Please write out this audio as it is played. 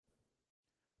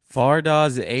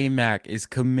Fardaws Aimaq is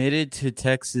committed to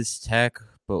Texas Tech,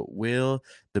 but will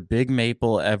the Big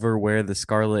Maple ever wear the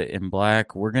scarlet and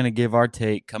black? We're going to give our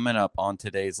take coming up on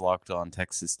today's Locked On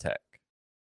Texas Tech.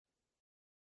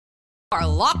 Are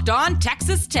Locked On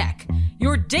Texas Tech,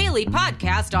 your daily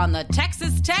podcast on the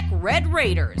Texas Tech Red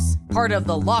Raiders, part of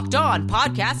the Locked On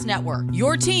Podcast Network,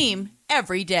 your team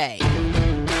every day.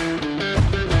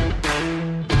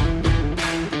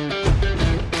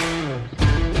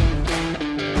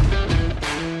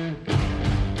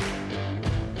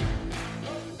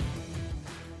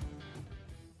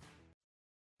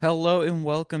 Hello and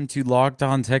welcome to Locked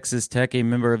On Texas Tech, a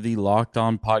member of the Locked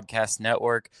On Podcast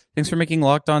Network. Thanks for making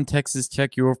Locked On Texas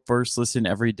Tech your first listen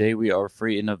every day. We are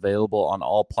free and available on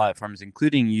all platforms,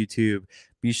 including YouTube.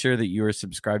 Be sure that you are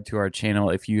subscribed to our channel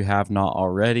if you have not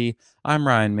already. I'm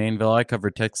Ryan Mainville. I cover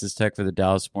Texas Tech for the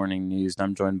Dallas Morning News, and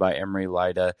I'm joined by Emery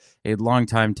Lida, a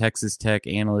longtime Texas Tech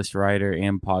analyst, writer,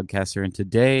 and podcaster. And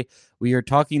today we are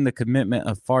talking the commitment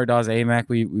of Fardaws Aimaq.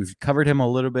 We've covered him a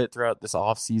little bit throughout this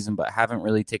offseason, but haven't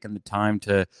really taken the time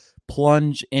to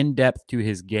plunge in depth to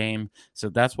his game. So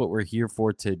that's what we're here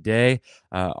for today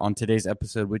on today's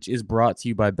episode, which is brought to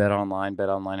you by BetOnline.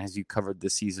 BetOnline has you covered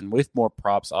this season with more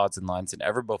props, odds, and lines than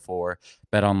ever before.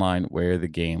 BetOnline, where the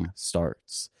game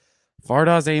starts.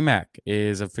 Fardaws Aimaq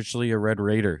is officially a Red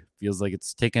Raider. Feels like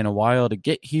it's taken a while to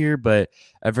get here, but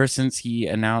ever since he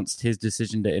announced his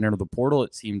decision to enter the portal,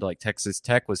 it seemed like Texas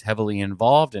Tech was heavily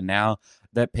involved, and now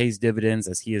that pays dividends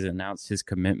as he has announced his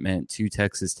commitment to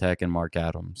Texas Tech and Mark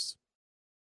Adams.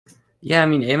 Yeah, I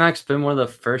mean, Aimaq's been one of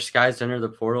the first guys to enter the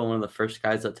portal, one of the first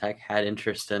guys that Tech had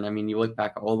interest in. I mean, you look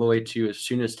back all the way to as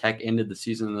soon as Tech ended the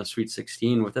season in the Sweet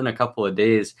 16, within a couple of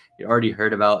days, you already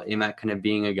heard about Aimaq kind of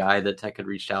being a guy that Tech had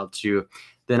reached out to.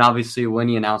 Then obviously when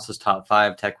he announced his top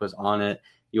five, Tech was on it.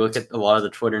 You look at a lot of the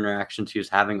Twitter interactions he was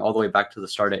having all the way back to the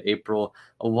start of April.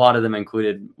 A lot of them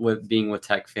included with being with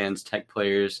Tech fans, Tech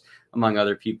players, among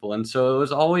other people. And so it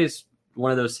was always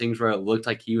one of those things where it looked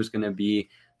like he was going to be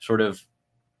sort of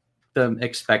the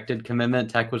expected commitment.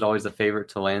 Tech was always the favorite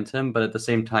to land him, but at the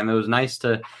same time, it was nice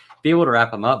to be able to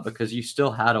wrap him up because you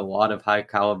still had a lot of high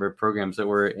caliber programs that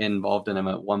were involved in him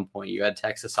at one point. You had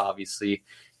Texas, obviously.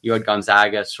 You had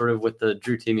Gonzaga, sort of with the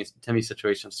Drew Timme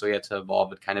situation, so he had to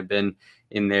evolve. It kind of been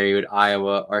in there. You had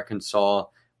Iowa, Arkansas,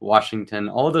 Washington.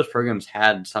 All of those programs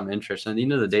had some interest. And at the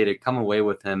end of the day, to come away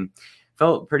with him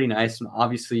felt pretty nice. And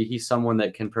obviously, he's someone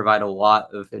that can provide a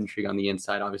lot of intrigue on the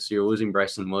inside. Obviously, you're losing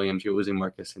Bryson Williams. You're losing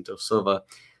Marcus Santos Silva.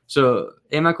 So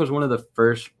Aimaq was one of the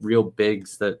first real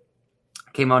bigs that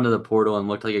came onto the portal and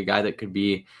looked like a guy that could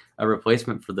be a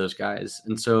replacement for those guys.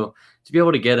 And so to be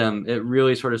able to get him, it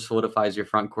really sort of solidifies your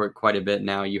front court quite a bit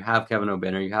now. You have Kevin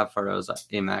O'Banner, you have Fardaws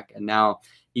Aimaq, and now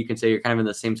you can say you're kind of in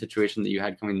the same situation that you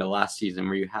had coming to last season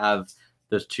where you have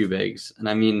those two bigs. And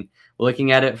I mean,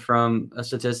 looking at it from a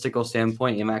statistical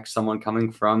standpoint, Aimaq's someone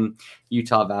coming from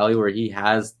Utah Valley where he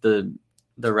has the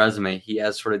resume, he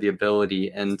has sort of the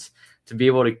ability, and to be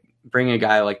able to bring a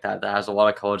guy like that has a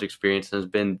lot of college experience and has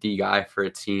been the guy for a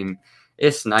team,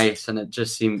 it's nice. And it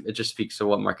just speaks to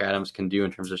what Mark Adams can do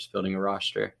in terms of just building a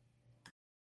roster.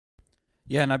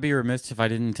 Yeah, and I'd be remiss if I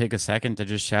didn't take a second to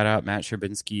just shout out Matt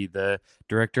Sherbinsky, the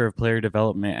director of player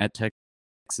development at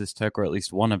Texas Tech, or at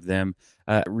least one of them,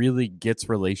 really gets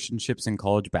relationships in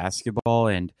college basketball,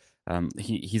 and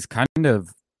he's kind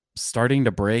of starting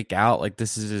to break out. Like,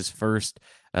 this is his first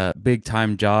big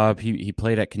time job. He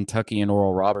played at Kentucky and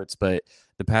Oral Roberts, but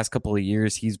the past couple of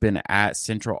years he's been at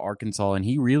Central Arkansas, and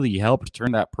he really helped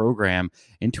turn that program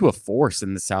into a force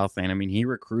in the Southland. I mean, he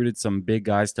recruited some big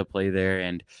guys to play there,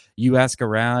 and you ask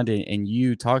around and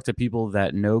you talk to people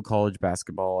that know college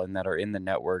basketball and that are in the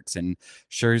networks, and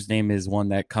Scher's name is one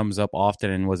that comes up often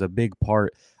and was a big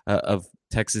part of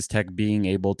Texas Tech being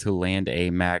able to land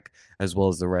Aimaq as well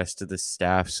as the rest of the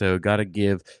staff. So got to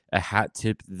give a hat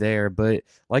tip there. But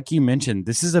like you mentioned,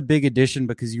 this is a big addition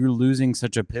because you're losing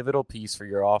such a pivotal piece for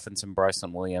your offense in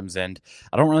Bryson Williams. And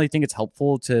I don't really think it's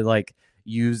helpful to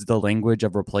use the language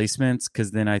of replacements,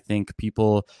 because then I think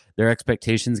their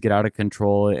expectations get out of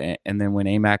control. And then when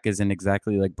Aimaq isn't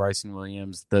exactly like Bryson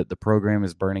Williams, the program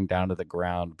is burning down to the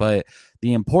ground. But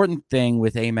the important thing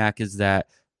with Aimaq is that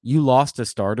you lost a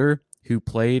starter who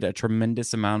played a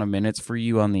tremendous amount of minutes for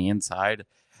you on the inside,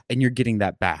 and you're getting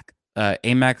that back.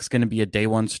 Aimaq's going to be a day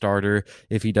one starter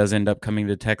if he does end up coming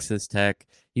to Texas Tech.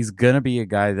 He's going to be a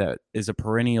guy that is a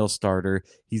perennial starter.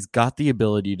 He's got the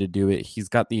ability to do it. He's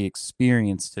got the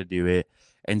experience to do it.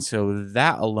 And so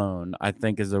that alone, I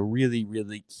think, is a really,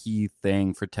 really key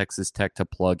thing for Texas Tech to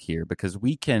plug here, because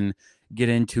we can get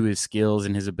into his skills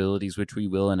and his abilities, which we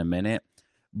will in a minute.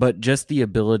 but just the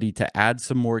ability to add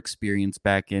some more experience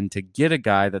back in, to get a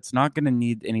guy that's not going to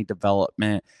need any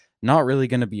development, not really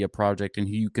going to be a project, and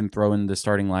who you can throw in the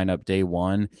starting lineup day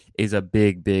one is a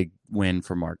big, big win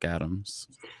for Mark Adams.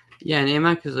 Yeah, and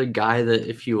Aimaq is a guy that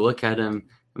if you look at him,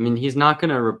 I mean, he's not going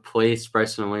to replace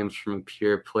Bryson Williams from a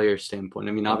pure player standpoint.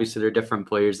 I mean, obviously they're different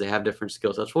players. They have different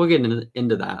skill sets. We'll get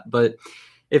into that. But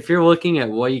if you're looking at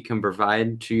what he can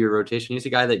provide to your rotation, he's a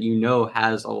guy that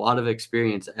has a lot of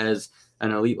experience as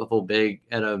an elite level big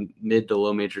at a mid to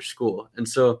low major school. And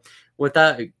so what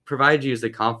that provides you is the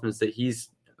confidence that he's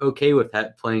okay with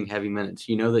that playing heavy minutes.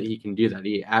 You know that he can do that.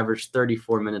 He averaged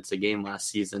 34 minutes a game last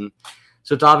season.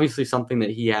 So it's obviously something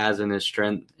that he has in his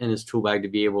strength, in his tool bag to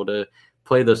be able to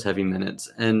play those heavy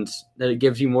minutes. And that it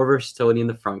gives you more versatility in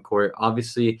the front court.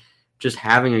 Obviously, just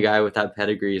having a guy with that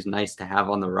pedigree is nice to have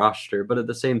on the roster. But at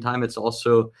the same time, it's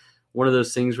also one of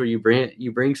those things where you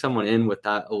bring someone in with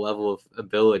that level of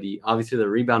ability. Obviously, the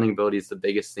rebounding ability is the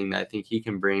biggest thing that I think he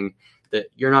can bring that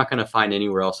you're not going to find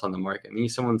anywhere else on the market. I mean,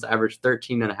 someone's averaged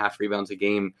 13 and a half rebounds a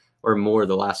game or more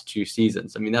the last 2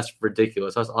 seasons. I mean, that's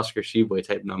ridiculous. That's Oscar Tshiebwe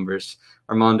type numbers,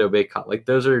 Armando Bacot. Like,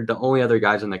 those are the only other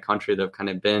guys in the country that have kind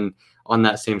of been on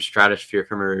that same stratosphere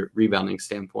from a rebounding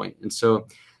standpoint. And so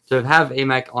to have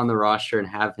Aimaq on the roster and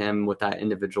have him with that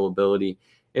individual ability,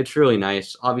 it's really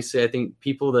nice. Obviously, I think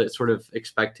people that sort of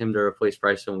expect him to replace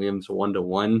Bryson Williams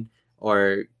 1-to-1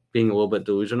 are being a little bit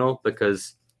delusional,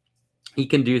 because he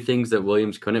can do things that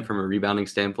Williams couldn't from a rebounding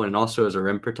standpoint and also as a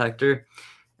rim protector.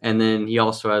 And then he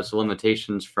also has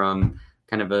limitations from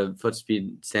kind of a foot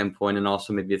speed standpoint, and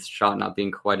also maybe the shot not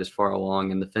being quite as far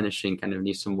along, and the finishing kind of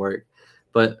needs some work.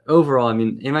 But overall, I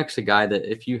mean, Aimaq's a guy that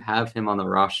if you have him on the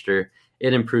roster,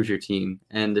 it improves your team.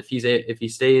 And if he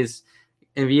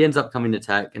ends up coming to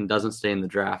Tech and doesn't stay in the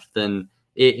draft, then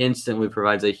it instantly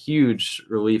provides a huge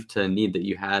relief to a need that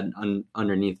you had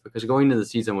underneath. Because going into the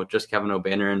season with just Kevin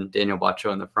O'Banner and Daniel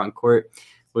Bacho in the front court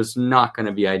was not going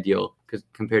to be ideal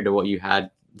compared to what you had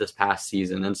this past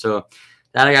season. And so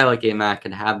that a guy like Aimaq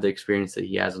can have the experience that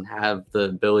he has and have the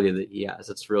ability that he has.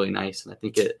 It's really nice. And I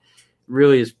think it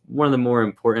really is one of the more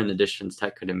important additions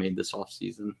Tech could have made this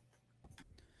offseason.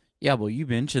 Yeah, well, you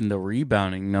mentioned the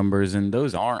rebounding numbers, and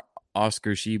those aren't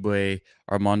Oscar Tshiebwe,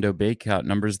 Armando Bacot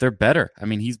numbers. They're better. I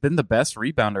mean, he's been the best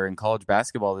rebounder in college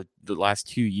basketball the last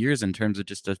 2 years in terms of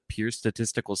just a pure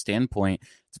statistical standpoint.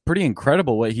 It's pretty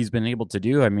incredible what he's been able to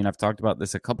do. I mean, I've talked about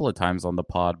this a couple of times on the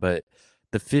pod, but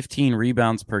the 15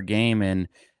 rebounds per game in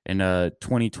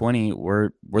 2020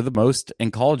 were the most in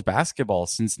college basketball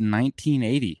since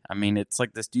 1980. I mean, it's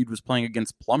like this dude was playing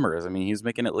against plumbers. I mean, he was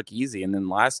making it look easy. And then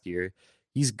last year,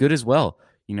 he's good as well.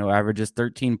 Averages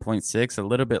 13.6, a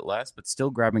little bit less, but still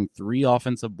grabbing 3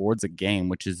 offensive boards a game,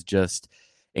 which is just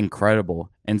incredible.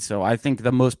 And so I think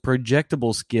the most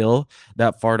projectable skill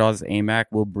that Fardaws Aimaq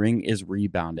will bring is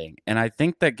rebounding. And I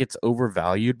think that gets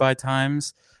overvalued by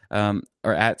times, or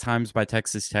at times by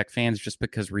Texas Tech fans, just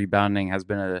because rebounding has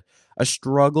been a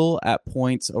struggle at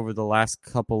points over the last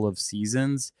couple of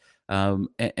seasons. And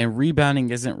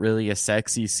rebounding isn't really a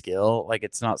sexy skill. Like,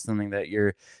 it's not something that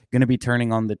you're going to be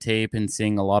turning on the tape and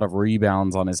seeing a lot of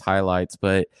rebounds on his highlights,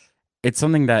 but it's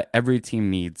something that every team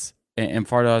needs. And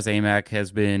Fardaws Aimaq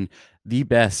has been the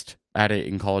best at it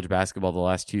in college basketball the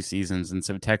last 2 seasons. And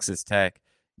so Texas Tech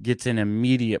gets an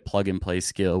immediate plug and play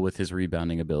skill with his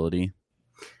rebounding ability.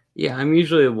 Yeah, I'm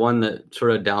usually one that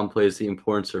sort of downplays the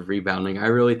importance of rebounding. I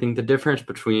really think the difference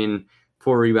between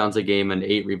 4 rebounds a game and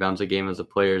 8 rebounds a game as a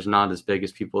player is not as big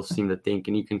as people seem to think.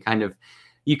 And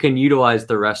you can utilize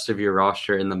the rest of your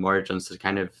roster in the margins to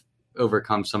kind of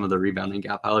overcome some of the rebounding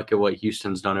gap. I look at what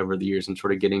Houston's done over the years and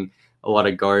sort of getting a lot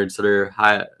of guards that are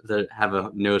high, that have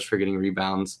a nose for getting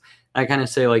rebounds. I kind of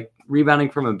say, like, rebounding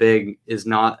from a big is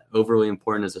not overly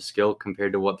important as a skill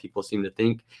compared to what people seem to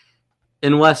think,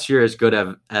 unless you're as good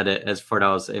at it as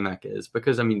Fardaws Aimaq is.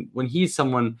 Because, I mean, when he's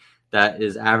someone that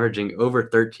is averaging over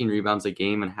 13 rebounds a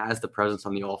game and has the presence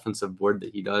on the offensive board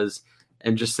that he does,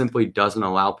 and just simply doesn't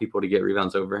allow people to get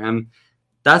rebounds over him,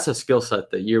 that's a skill set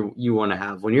that you want to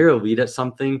have. When you're elite at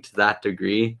something to that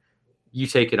degree, you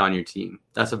take it on your team.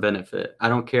 That's a benefit. I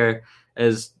don't care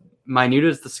as minute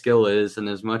as the skill is, and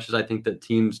as much as I think that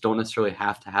teams don't necessarily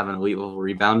have to have an elite level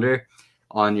rebounder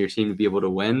on your team to be able to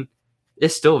win,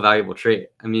 it's still a valuable trait.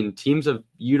 I mean, teams have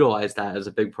utilized that as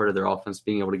a big part of their offense,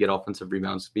 being able to get offensive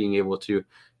rebounds, being able to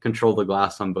control the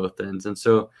glass on both ends. And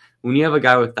so when you have a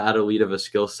guy with that elite of a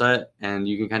skill set, and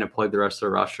you can kind of plug the rest of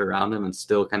the roster around him and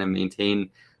still kind of maintain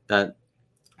that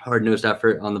hard-nosed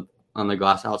effort on the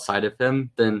glass outside of him,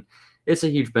 then it's a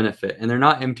huge benefit. And they're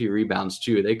not empty rebounds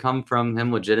too. They come from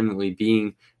him legitimately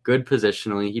being good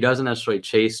positionally. He doesn't necessarily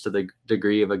chase to the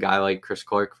degree of a guy like Chris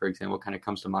Clark, for example, kind of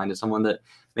comes to mind as someone that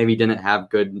maybe didn't have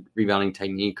good rebounding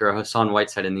technique, or Hassan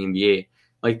Whiteside in the NBA.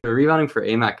 Like, the rebounding for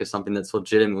Aimaq is something that's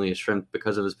legitimately a strength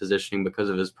because of his positioning, because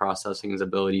of his processing, his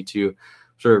ability to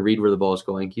sort of read where the ball is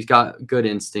going. He's got good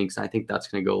instincts, and I think that's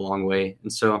going to go a long way.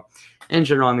 And so, in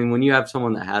general, I mean, when you have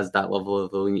someone that has that level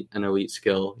of an elite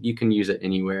skill, you can use it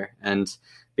anywhere. And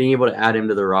being able to add him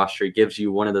to the roster gives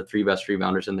you one of the 3 best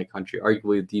rebounders in the country,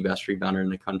 arguably the best rebounder in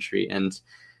the country. And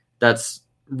that's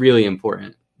really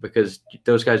important, because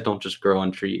those guys don't just grow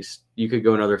on trees. You could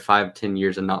go another 5-10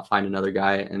 years and not find another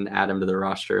guy and add him to the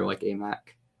roster like Aimaq.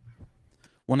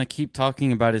 Want to keep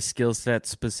talking about his skill set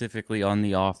specifically on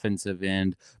the offensive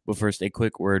end, but first a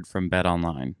quick word from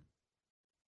BetOnline.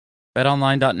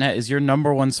 BetOnline.net is your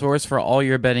number one source for all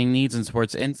your betting needs and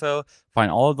sports info.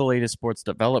 Find all of the latest sports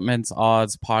developments,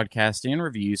 odds, podcasts, and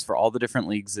reviews for all the different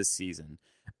leagues this season.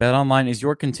 BetOnline is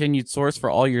your continued source for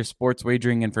all your sports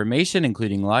wagering information,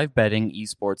 including live betting,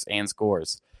 esports, and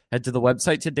scores. Head to the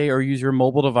website today or use your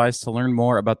mobile device to learn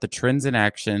more about the trends in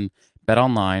action.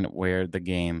 BetOnline, where the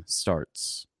game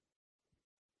starts.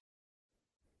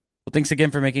 Well, thanks again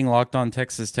for making Locked On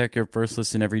Texas Tech your first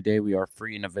listen every day. We are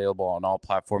free and available on all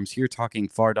platforms. Here talking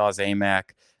Fardaws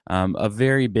Aimaq, a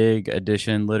very big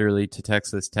addition, literally, to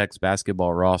Texas Tech's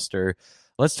basketball roster.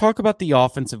 Let's talk about the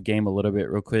offensive game a little bit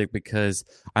real quick, because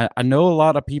I know a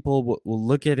lot of people will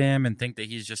look at him and think that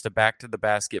he's just a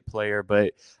back-to-the-basket player,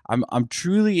 but I'm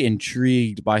truly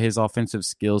intrigued by his offensive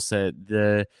skill set.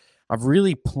 I've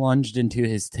really plunged into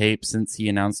his tape since he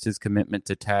announced his commitment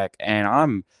to Tech, and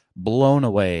I'm blown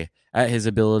away at his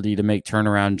ability to make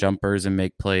turnaround jumpers and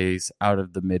make plays out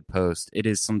of the mid post. It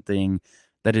is something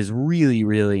that is really,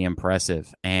 really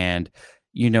impressive. And,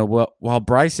 you know, while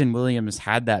Bryson Williams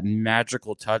had that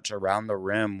magical touch around the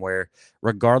rim where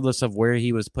regardless of where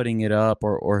he was putting it up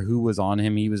or who was on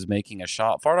him, he was making a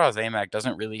shot, Fardaws Aimaq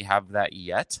doesn't really have that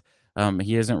yet.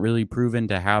 He hasn't really proven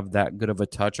to have that good of a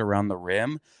touch around the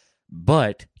rim.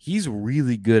 But he's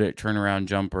really good at turnaround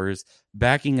jumpers,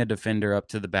 backing a defender up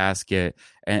to the basket,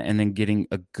 and then getting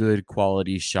a good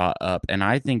quality shot up. And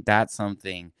I think that's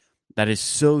something that is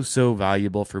so, so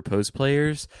valuable for post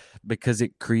players, because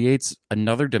it creates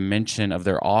another dimension of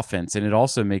their offense. And it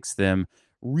also makes them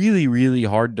really, really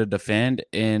hard to defend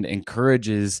and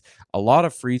encourages a lot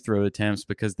of free throw attempts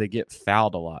because they get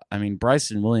fouled a lot. I mean,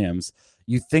 Bryson Williams,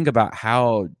 you think about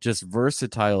how just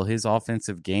versatile his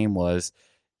offensive game was.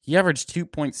 He averaged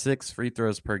 2.6 free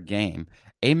throws per game.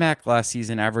 Aimaq last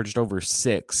season averaged over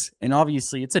 6. And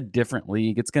obviously, it's a different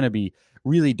league. It's going to be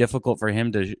really difficult for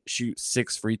him to shoot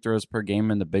 6 free throws per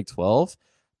game in the Big 12.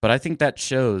 But I think that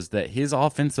shows that his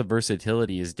offensive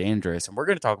versatility is dangerous. And we're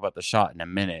going to talk about the shot in a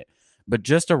minute. But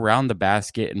just around the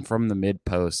basket and from the mid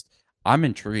post, I'm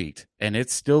intrigued. And it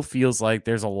still feels like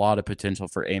there's a lot of potential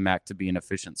for Aimaq to be an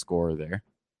efficient scorer there.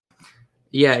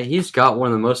 Yeah, he's got one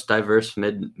of the most diverse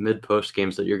mid post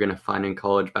games that you're going to find in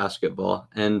college basketball.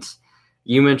 And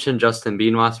you mentioned Justin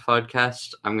Benoit's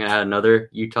podcast. I'm going to add another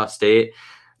Utah State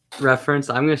reference.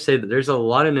 I'm going to say that there's a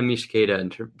lot of Namish Keita,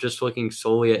 and just looking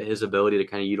solely at his ability to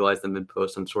kind of utilize the mid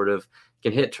post and sort of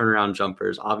can hit turnaround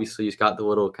jumpers. Obviously, he's got the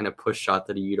little kind of push shot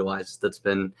that he utilizes that's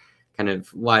been kind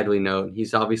of widely known.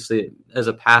 He's obviously, as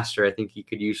a passer, I think he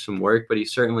could use some work, but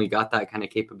he's certainly got that kind of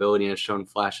capability and has shown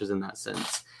flashes in that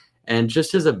sense. And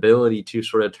just his ability to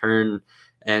sort of turn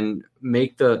and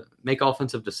make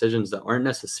offensive decisions that aren't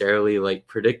necessarily like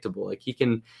predictable. Like, he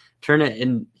can turn it,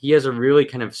 and he has a really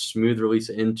kind of smooth release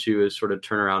into his sort of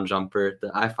turnaround jumper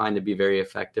that I find to be very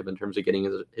effective in terms of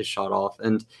getting his shot off.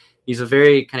 And he's a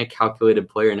very kind of calculated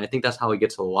player, and I think that's how he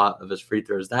gets a lot of his free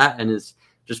throws. That and his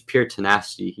just pure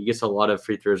tenacity. He gets a lot of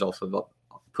free throws off of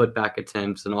putback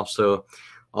attempts and also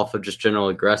off of just general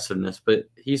aggressiveness, but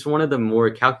he's one of the more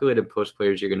calculated post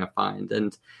players you're going to find.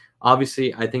 And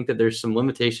obviously, I think that there's some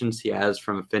limitations he has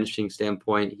from a finishing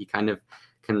standpoint. He kind of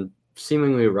can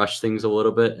seemingly rush things a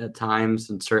little bit at times,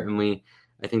 and certainly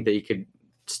I think that he could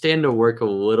stand to work a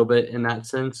little bit in that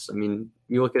sense. I mean,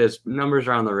 you look at his numbers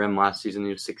around the rim last season,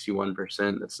 he was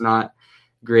 61%. That's not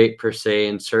great per se,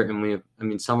 and certainly, I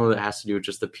mean, some of it has to do with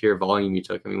just the pure volume you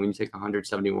took. I mean, when you take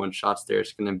 171 shots there,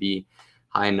 it's going to be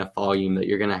high enough volume that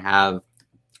you're going to have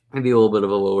maybe a little bit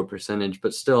of a lower percentage,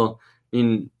 but still,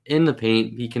 in the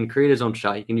paint, he can create his own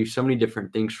shot. He can do so many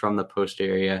different things from the post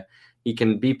area. He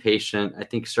can be patient. I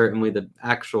think certainly the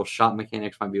actual shot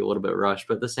mechanics might be a little bit rushed,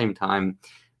 but at the same time,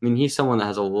 I mean, he's someone that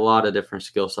has a lot of different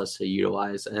skill sets to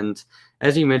utilize. And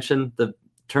as you mentioned, the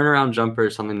turnaround jumper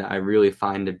is something that I really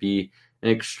find to be an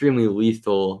extremely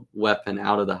lethal weapon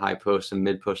out of the high post and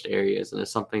mid post areas. And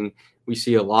it's something we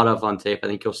see a lot of on tape. I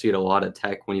think you'll see it a lot at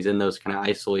Tech when he's in those kind of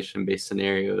isolation based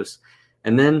scenarios.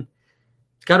 And then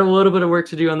it's got a little bit of work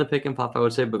to do on the pick and pop, I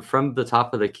would say, but from the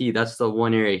top of the key, that's the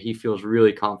one area he feels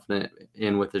really confident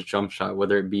in with his jump shot,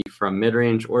 whether it be from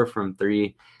mid-range or from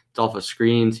three. It's off of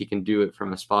screens. He can do it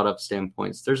from a spot-up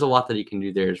standpoint. There's a lot that he can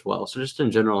do there as well. So just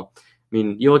in general, I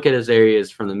mean, you look at his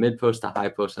areas from the mid-post to high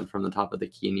post and from the top of the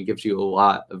key, and he gives you a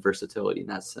lot of versatility in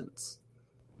that sense.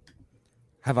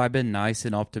 Have I been nice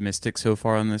and optimistic so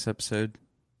far on this episode?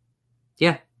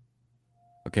 Yeah.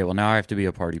 Okay, well, now I have to be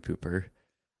a party pooper.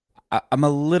 I'm a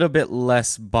little bit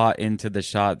less bought into the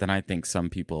shot than I think some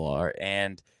people are.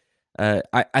 And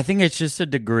I think it's just a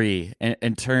degree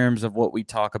in terms of what we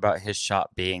talk about his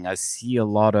shot being. I see a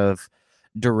lot of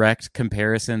direct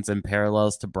comparisons and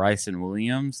parallels to Bryson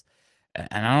Williams.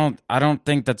 And I don't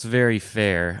think that's very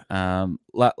fair.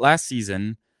 Last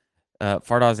season,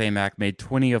 Fardaws Aimaq made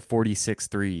 20 of 46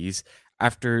 threes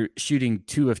after shooting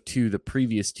 2 of 2 the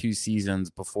previous 2 seasons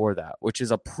before that, which is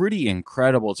a pretty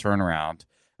incredible turnaround.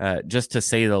 Just to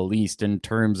say the least, in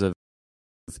terms of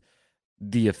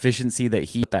the efficiency that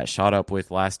he put that shot up with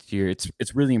last year.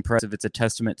 It's really impressive. It's a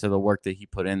testament to the work that he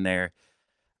put in there.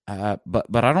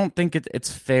 But I don't think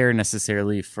it's fair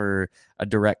necessarily for a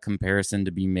direct comparison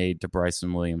to be made to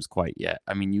Bryson Williams quite yet.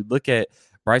 I mean, you look at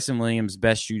Bryson Williams'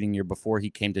 best shooting year before he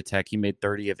came to Tech, he made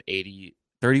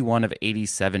 31 of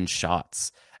 87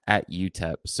 shots at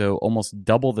UTEP. So almost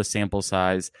double the sample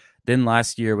size. Then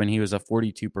last year when he was a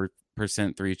 42%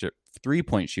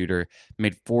 three-point shooter,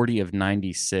 made 40 of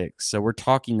 96. So we're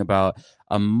talking about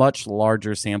a much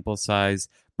larger sample size.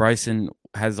 Bryson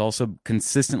has also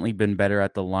consistently been better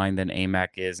at the line than Aimaq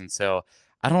is. And so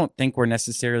I don't think we're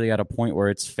necessarily at a point where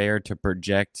it's fair to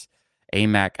project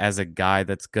Aimaq as a guy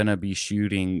that's going to be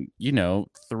shooting,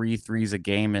 3 threes a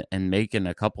game and making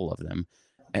a couple of them.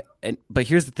 But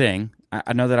here's the thing.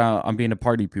 I know that I'm being a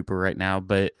party pooper right now,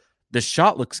 but the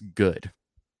shot looks good.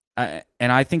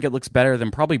 And I think it looks better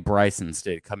than probably Bryson's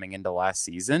did coming into last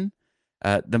season.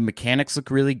 The mechanics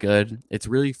look really good. It's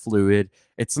really fluid.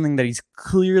 It's something that he's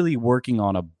clearly working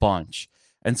on a bunch.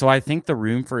 And so I think the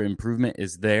room for improvement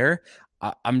is there.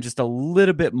 I'm just a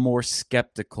little bit more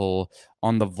skeptical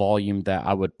on the volume that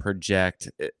I would project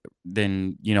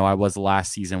than, I was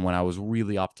last season when I was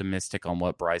really optimistic on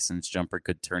what Bryson's jumper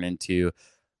could turn into.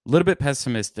 A little bit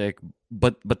pessimistic,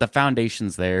 but the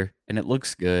foundation's there and it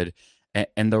looks good.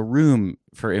 And the room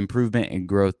for improvement and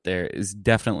growth there is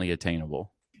definitely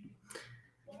attainable.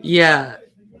 Yeah,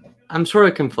 I'm sort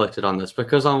of conflicted on this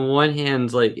because on one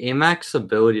hand, like Aimaq's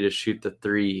ability to shoot the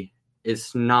three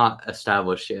is not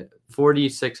established yet.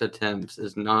 46 attempts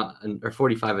is not, or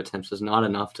 45 attempts is not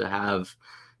enough to have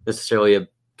necessarily a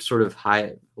sort of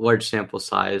large sample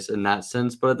size in that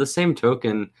sense. But at the same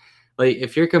token, like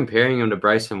if you're comparing him to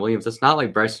Bryson Williams, it's not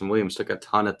like Bryson Williams took a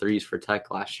ton of threes for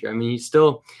Tech last year. I mean, he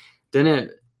still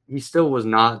was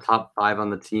not top 5 on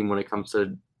the team when it comes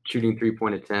to shooting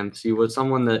 3-point attempts. He was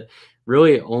someone that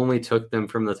really only took them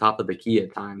from the top of the key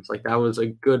at times. Like that was a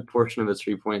good portion of his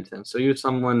 3-point attempts. So he was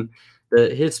someone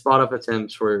that his spot up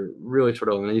attempts were really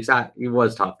sort of, and he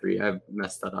was top 3. I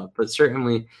messed that up, but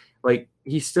certainly like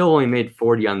he still only made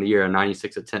 40 on the year on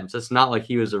 96 attempts. It's not like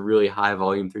he was a really high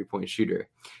volume 3-point shooter.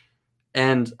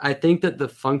 And I think that the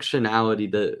functionality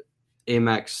that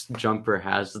Aimaq's jumper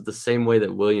has is the same way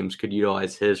that Williams could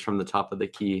utilize his from the top of the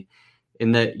key,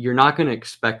 in that you're not going to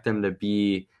expect them to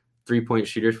be 3-point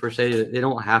shooters per se. They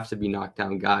don't have to be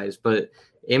knockdown guys, but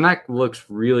Aimaq looks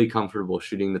really comfortable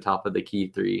shooting the top of the key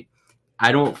 3.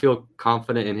 I don't feel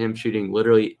confident in him shooting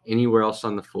literally anywhere else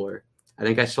on the floor. I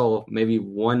think I saw maybe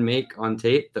one make on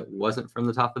tape that wasn't from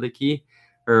the top of the key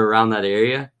or around that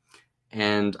area.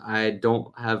 And I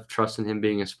don't have trust in him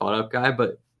being a spot up guy,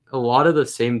 but a lot of the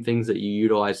same things that you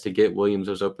utilize to get Williams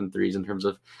those open threes in terms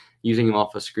of using him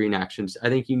off of screen actions, I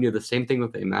think you can do the same thing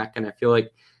with Aimaq. And I feel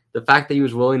like the fact that he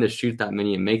was willing to shoot that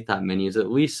many and make that many is at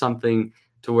least something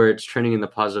to where it's trending in the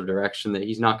positive direction, that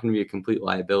he's not going to be a complete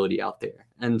liability out there.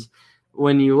 And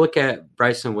when you look at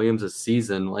Bryson Williams'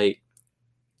 season, like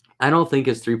I don't think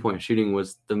his 3-point shooting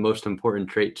was the most important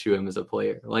trait to him as a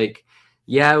player. Like,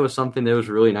 yeah, it was something that was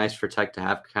really nice for Tech to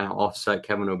have kind of offset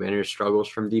Kevin O'Banner's struggles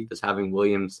from deep, as having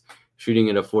Williams shooting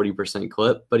at a 40%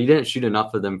 clip, but he didn't shoot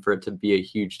enough of them for it to be a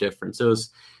huge difference. It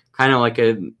was kind of like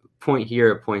a point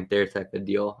here, a point there type of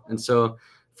deal. And so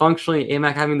functionally,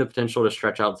 Aimaq having the potential to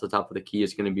stretch out to the top of the key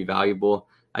is going to be valuable.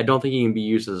 I don't think he can be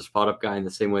used as a spot up guy in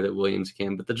the same way that Williams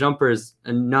can, but the jumper is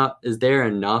there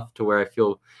enough to where I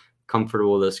feel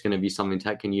comfortable that's going to be something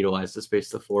Tech can utilize to space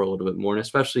the floor a little bit more, and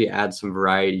especially add some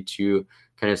variety to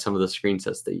kind of some of the screen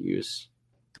sets they use.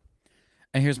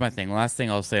 And here's my thing. Last thing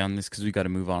I'll say on this, because we got to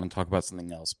move on and talk about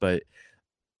something else. But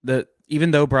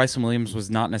even though Bryson Williams was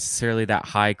not necessarily that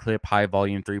high clip, high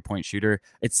volume 3-point shooter,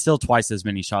 it's still twice as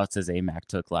many shots as Aimaq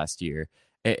took last year.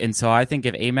 And so I think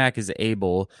if Aimaq is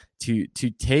able to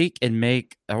take and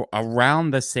make around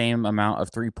the same amount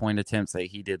of 3-point attempts that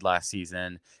he did last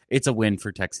season, it's a win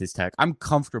for Texas Tech. I'm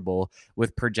comfortable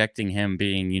with projecting him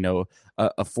being,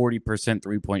 a 40%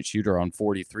 3-point shooter on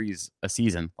 43s a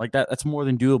season. Like that's more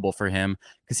than doable for him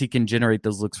because he can generate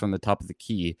those looks from the top of the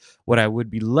key. What I would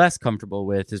be less comfortable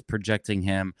with is projecting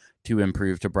him to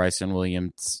improve to Bryson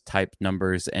Williams type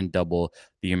numbers and double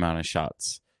the amount of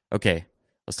shots. Okay,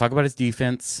 let's talk about his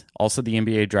defense, also the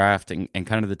NBA draft, and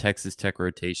kind of the Texas Tech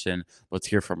rotation. Let's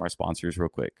hear from our sponsors real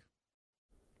quick.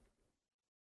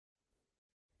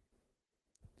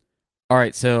 All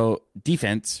right, so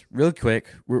defense, really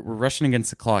quick. We're rushing against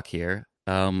the clock here.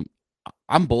 I'm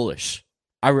bullish.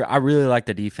 I really like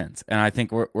the defense, and I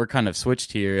think we're kind of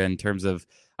switched here in terms of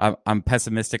I'm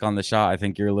pessimistic on the shot. I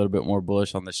think you're a little bit more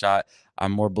bullish on the shot.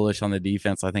 I'm more bullish on the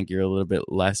defense. I think you're a little bit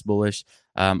less bullish.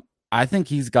 I think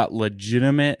he's got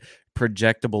legitimate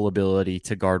projectable ability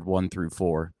to guard 1 through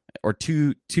 4 or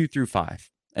 2 through 5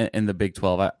 in the Big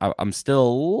 12. I'm still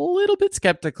a little bit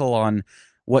skeptical on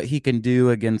what he can do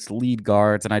against lead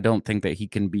guards, and I don't think that he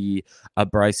can be a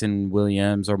Bryson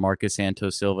Williams or Marcus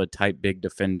Santos Silva type big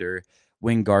defender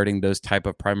wing guarding those type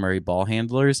of primary ball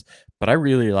handlers. But I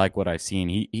really like what I've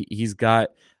seen. He's got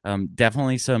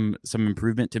definitely some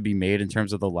improvement to be made in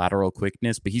terms of the lateral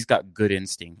quickness, but he's got good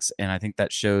instincts, and I think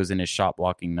that shows in his shot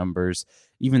blocking numbers.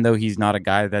 Even though he's not a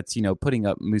guy that's putting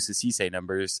up Musa Cisse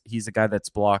numbers, he's a guy that's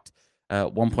blocked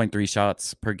 1.3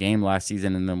 shots per game last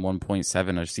season and then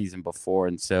 1.7 a season before.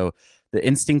 And so the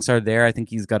instincts are there. I think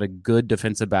he's got a good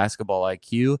defensive basketball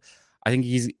IQ. I think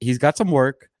he's got some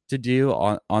work to do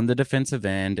on the defensive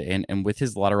end and with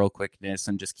his lateral quickness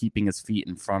and just keeping his feet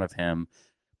in front of him.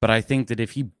 But I think that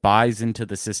if he buys into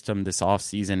the system this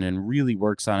offseason and really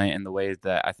works on it in the way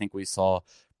that I think we saw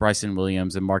Bryson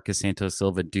Williams and Marcus Santos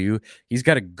Silva do, he's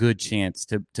got a good chance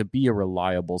to be a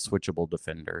reliable, switchable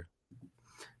defender.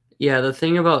 Yeah, the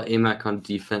thing about Aimaq on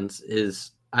defense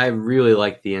is I really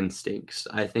like the instincts.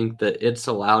 I think that it's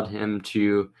allowed him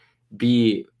to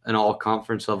be an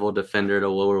all-conference level defender at a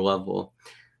lower level.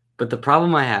 But the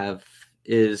problem I have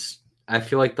is I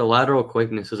feel like the lateral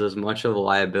quickness is as much of a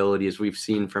liability as we've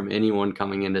seen from anyone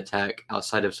coming into Tech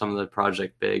outside of some of the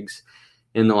project bigs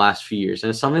in the last few years.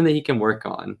 And it's something that he can work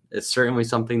on. It's certainly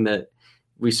something that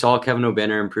we saw Kevin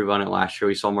O'Banner improve on it last year.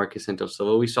 We saw Marcus Santos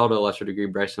Silva. We saw to a lesser degree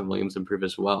Bryson Williams improve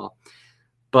as well.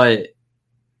 But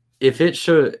if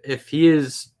he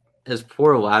is as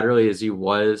poor laterally as he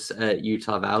was at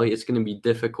Utah Valley, it's going to be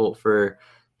difficult for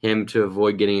him to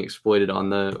avoid getting exploited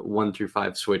on the 1 through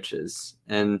 5 switches.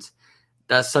 And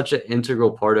that's such an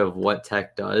integral part of what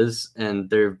Tech does.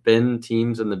 And there have been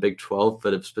teams in the Big 12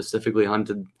 that have specifically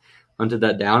hunted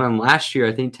that down. And last year,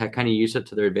 I think Tech kind of used it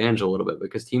to their advantage a little bit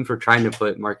because teams were trying to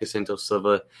put Marcus Santos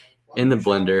Silva in the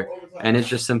blender, and it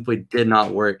just simply did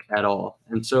not work at all.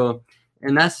 And so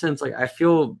in that sense, like I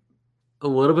feel a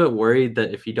little bit worried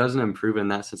that if he doesn't improve in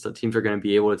that sense, that teams are going to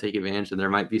be able to take advantage. And there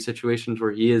might be situations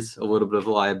where he is a little bit of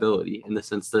a liability in the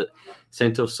sense that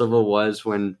Santos Silva was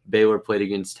when Baylor played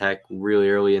against Tech really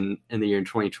early in the year in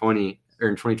 2020 or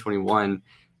in 2021,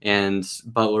 and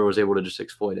Butler was able to just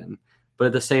exploit him. But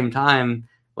at the same time,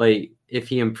 like if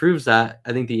he improves that,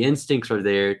 I think the instincts are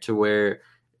there to where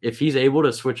if he's able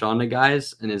to switch on to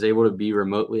guys and is able to be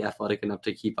remotely athletic enough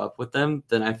to keep up with them,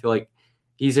 then I feel like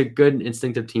he's a good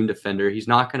instinctive team defender. He's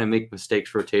not going to make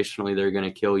mistakes rotationally that are going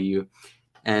to kill you.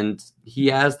 And he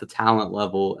has the talent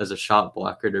level as a shot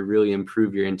blocker to really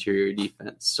improve your interior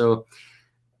defense. So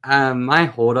my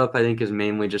holdup, I think, is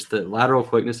mainly just that lateral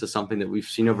quickness is something that we've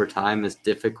seen over time is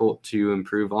difficult to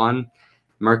improve on.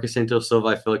 Marcus Santos Silva,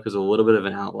 I feel like, was a little bit of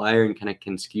an outlier and kind of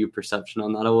can skew perception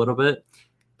on that a little bit.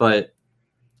 But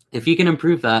if he can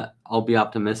improve that, I'll be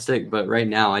optimistic. But right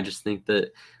now, I just think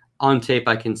that on tape,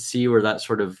 I can see where that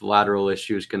sort of lateral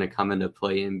issue is going to come into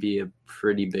play and be a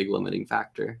pretty big limiting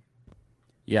factor.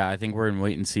 Yeah, I think we're in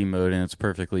wait and see mode, and it's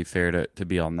perfectly fair to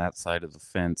be on that side of the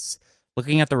fence.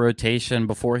 Looking at the rotation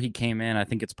before he came in, I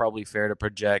think it's probably fair to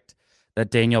project that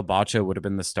Daniel Bacha would have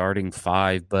been the starting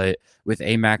 5, but with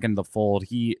Aimaq in the fold,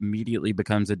 he immediately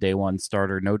becomes a day one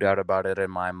starter, no doubt about it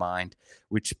in my mind,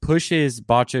 which pushes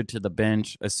Bacha to the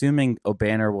bench, assuming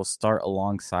O'Banner will start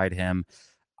alongside him.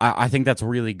 I think that's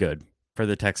really good for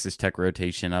the Texas Tech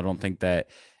rotation. I don't think that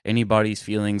anybody's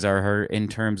feelings are hurt in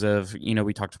terms of,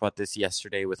 we talked about this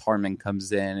yesterday with Harmon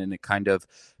comes in and it kind of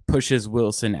pushes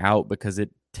Wilson out because it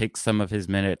takes some of his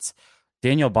minutes.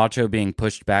 Daniel Bacho being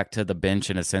pushed back to the bench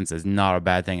in a sense is not a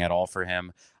bad thing at all for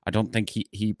him. I don't think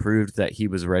he proved that he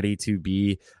was ready to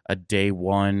be a day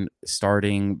one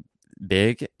starting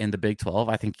big in the Big 12.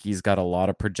 I think he's got a lot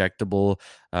of projectable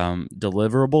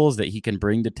deliverables that he can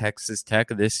bring to Texas Tech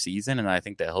this season, and I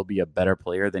think that he'll be a better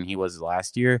player than he was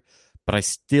last year. But I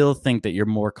still think that you're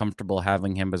more comfortable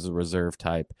having him as a reserve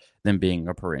type than being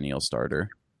a perennial starter.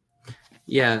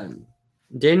 Yeah,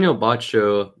 Daniel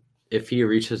Bacho, if he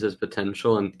reaches his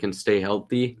potential and can stay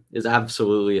healthy, is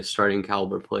absolutely a starting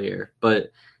caliber player.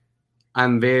 But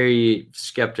I'm very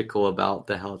skeptical about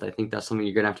the health. I think that's something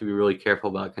you're going to have to be really careful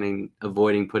about, kind of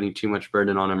avoiding putting too much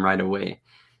burden on him right away.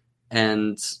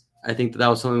 And I think that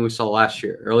was something we saw last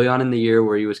year. Early on in the year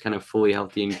where he was kind of fully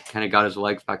healthy and kind of got his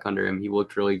legs back under him, he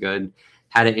looked really good,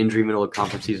 had an injury middle of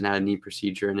conference season, had a knee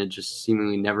procedure, and it just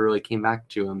seemingly never really came back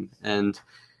to him. And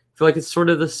I feel like it's sort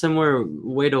of the similar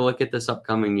way to look at this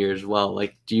upcoming year as well.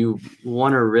 Like, do you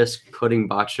want to risk putting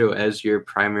Bacho as your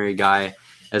primary guy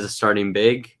as a starting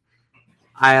big?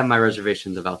 I have my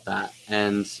reservations about that.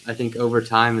 And I think over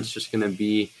time, it's just going to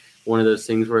be one of those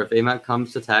things where if Aimaq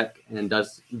comes to Tech and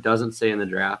doesn't stay in the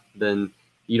draft, then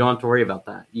you don't have to worry about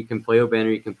that. You can play O'Banner,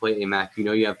 you can play Aimaq. You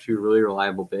know you have two really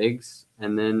reliable bigs.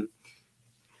 And then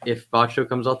if Bacho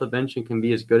comes off the bench and can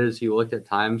be as good as he looked at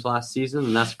times last season,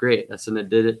 then that's great. That's an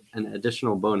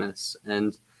additional bonus.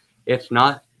 And if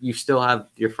not, you still have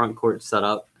your front court set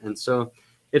up. And so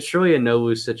it's really a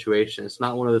no-lose situation. It's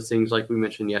not one of those things like we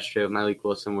mentioned yesterday with Malik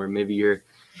Wilson where maybe you're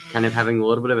kind of having a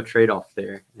little bit of a trade-off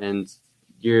there. And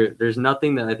there's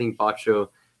nothing that I think Bacho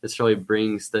necessarily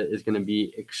brings that is going to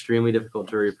be extremely difficult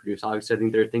to reproduce. Obviously, I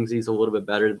think there are things he's a little bit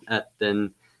better at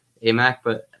than Aimaq,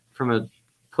 but from a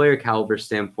player caliber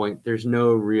standpoint, there's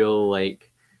no real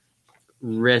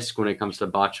risk when it comes to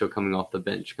Bacho coming off the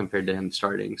bench compared to him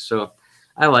starting. So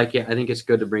I like it. I think it's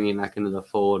good to bring him back into the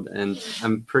fold, and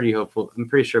I'm pretty hopeful. I'm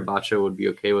pretty sure Bacho would be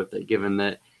okay with it, given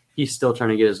that he's still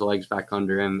trying to get his legs back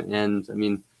under him. And I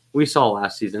mean, we saw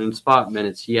last season in spot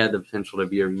minutes, he had the potential to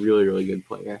be a really, really good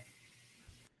player.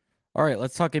 All right,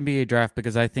 let's talk NBA draft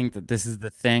because I think that this is the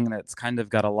thing that's kind of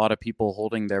got a lot of people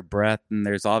holding their breath, and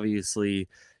there's obviously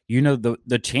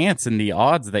the chance and the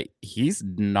odds that he's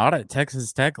not at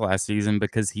Texas Tech last season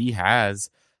because he has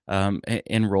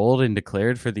enrolled and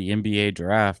declared for the NBA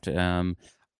draft. I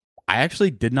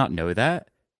actually did not know that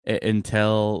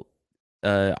until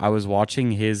I was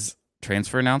watching his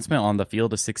transfer announcement on the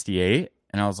Field of 68,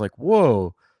 and I was like,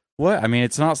 whoa, what? I mean,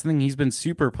 it's not something he's been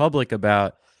super public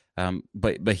about,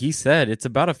 but he said it's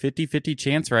about a 50-50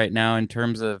 chance right now in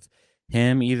terms of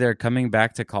him either coming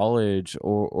back to college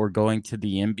or going to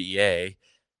the NBA.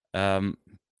 And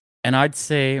I'd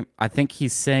say I think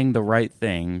he's saying the right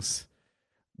things,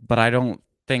 but I don't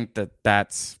think that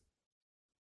that's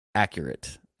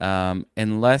accurate.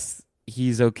 Unless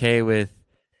he's okay with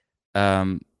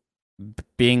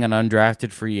being an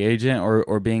undrafted free agent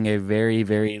or being a very,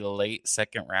 very late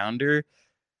second rounder,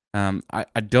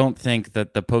 I don't think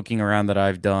that the poking around that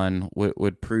I've done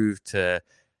would prove to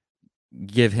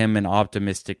give him an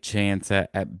optimistic chance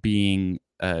at being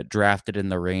drafted in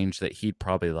the range that he'd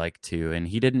probably like to. And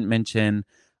he didn't mention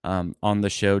on the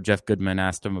show, Jeff Goodman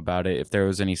asked him about it, if there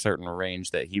was any certain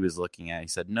range that he was looking at. He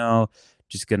said, no,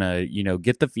 just gonna,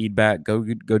 get the feedback, go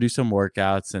do some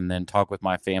workouts, and then talk with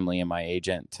my family and my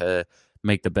agent to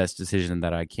make the best decision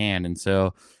that I can. And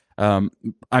so,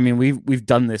 I mean, we've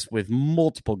done this with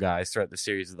multiple guys throughout the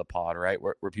series of the pod, right?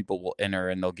 Where people will enter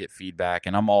and they'll get feedback,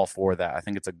 and I'm all for that. I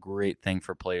think it's a great thing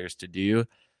for players to do.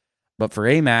 But for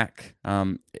Aimaq,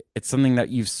 it's something that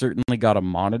you've certainly got to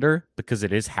monitor because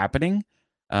it is happening.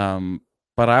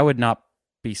 But I would not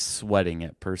be sweating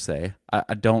it per se.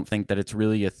 I don't think that it's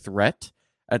really a threat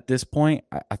at this point.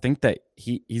 I think that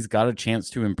he's got a chance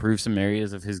to improve some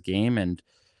areas of his game and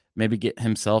maybe get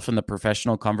himself in the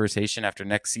professional conversation after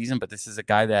next season. But this is a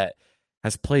guy that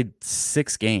has played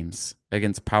 6 games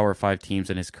against Power 5 teams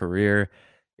in his career.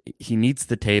 He needs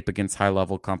the tape against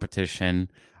high-level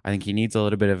competition. I think he needs a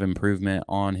little bit of improvement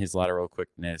on his lateral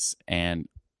quickness, and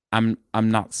I'm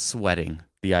not sweating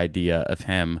the idea of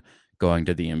him going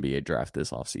to the NBA draft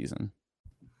this offseason.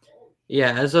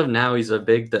 Yeah, as of now, he's a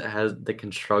big that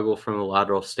can struggle from a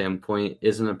lateral standpoint,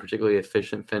 isn't a particularly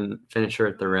efficient finisher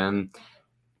at the rim,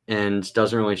 and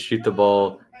doesn't really shoot the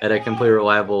ball at a completely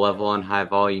reliable level on high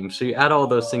volume. So you add all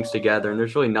those things together, and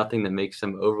there's really nothing that makes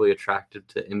him overly attractive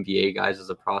to NBA guys as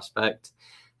a prospect.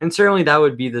 And certainly that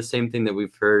would be the same thing that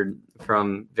we've heard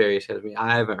from various guys. I mean,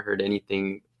 I haven't heard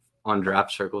anything on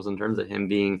draft circles in terms of him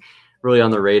being really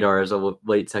on the radar as a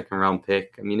late second round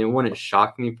pick. I mean, it wouldn't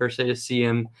shock me per se to see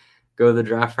him go the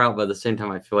draft route, but at the same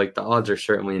time, I feel like the odds are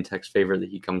certainly in Tech's favor that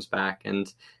he comes back.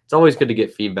 And it's always good to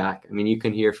get feedback. I mean, you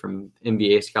can hear from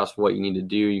NBA scouts what you need to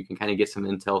do. You can kind of get some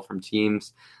intel from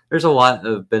teams. There's a lot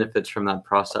of benefits from that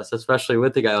process, especially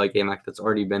with a guy like Aimaq that's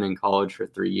already been in college for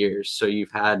 3 years. So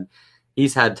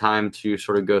he's had time to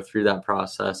sort of go through that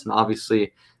process. And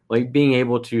obviously, like being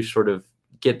able to sort of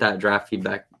get that draft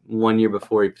feedback 1 year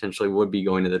before he potentially would be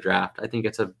going to the draft, I think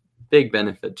it's a big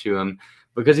benefit to him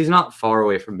because he's not far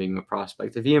away from being a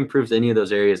prospect. If he improves any of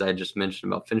those areas I just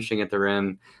mentioned about finishing at the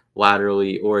rim,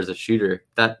 laterally, or as a shooter,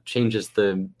 that changes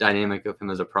the dynamic of him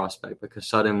as a prospect because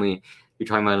suddenly you're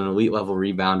talking about an elite level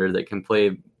rebounder that can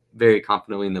play very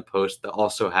confidently in the post that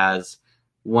also has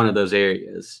one of those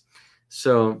areas.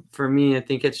 So for me, I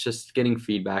think it's just getting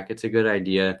feedback. It's a good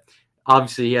idea.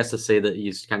 Obviously, he has to say that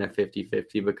he's kind of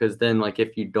 50-50 because then, like,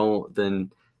 if you don't,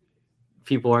 then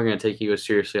people aren't going to take you as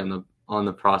seriously on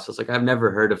the process. Like, I've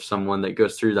never heard of someone that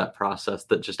goes through that process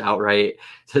that just outright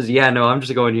says, yeah, no, I'm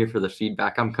just going here for the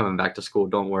feedback. I'm coming back to school.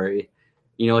 Don't worry.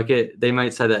 You know, like they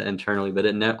might say that internally, but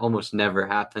it almost never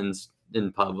happens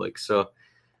in public. So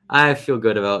I feel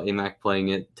good about Aimaq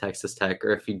playing at Texas Tech,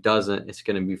 or if he doesn't, it's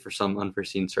going to be for some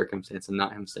unforeseen circumstance and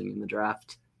not him staying in the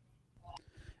draft.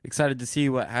 Excited to see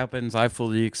what happens. I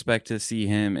fully expect to see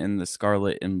him in the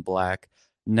Scarlet and Black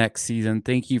next season.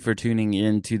 Thank you for tuning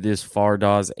in to this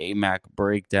Fardaws Aimaq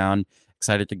breakdown.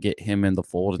 Excited to get him in the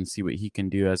fold and see what he can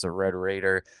do as a Red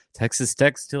Raider. Texas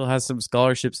Tech still has some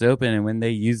scholarships open, and when they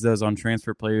use those on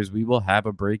transfer players, we will have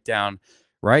a breakdown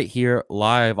right here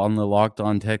live on the Locked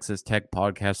On Texas Tech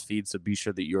podcast feed. So be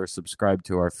sure that you are subscribed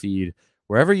to our feed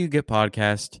wherever you get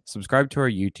podcasts. Subscribe to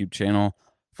our YouTube channel.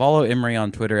 Follow Emery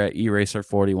on Twitter at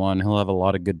eraser41. He'll have a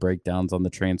lot of good breakdowns on the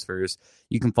transfers.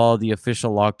 You can follow the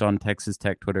official Locked On Texas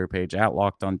Tech Twitter page at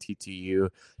Locked On TTU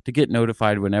to get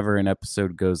notified whenever an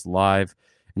episode goes live.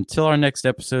 Until our next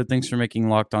episode, thanks for making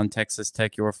Locked On Texas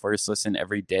Tech your first listen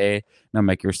every day. Now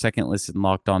make your second listen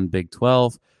Locked On Big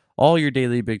 12. All your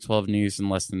daily Big 12 news in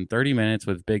less than 30 minutes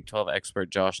with Big 12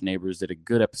 expert Josh Neighbors did a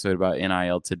good episode about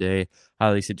NIL today.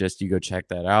 Highly suggest you go check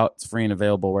that out. It's free and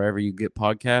available wherever you get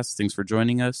podcasts. Thanks for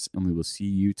joining us, and we will see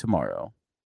you tomorrow.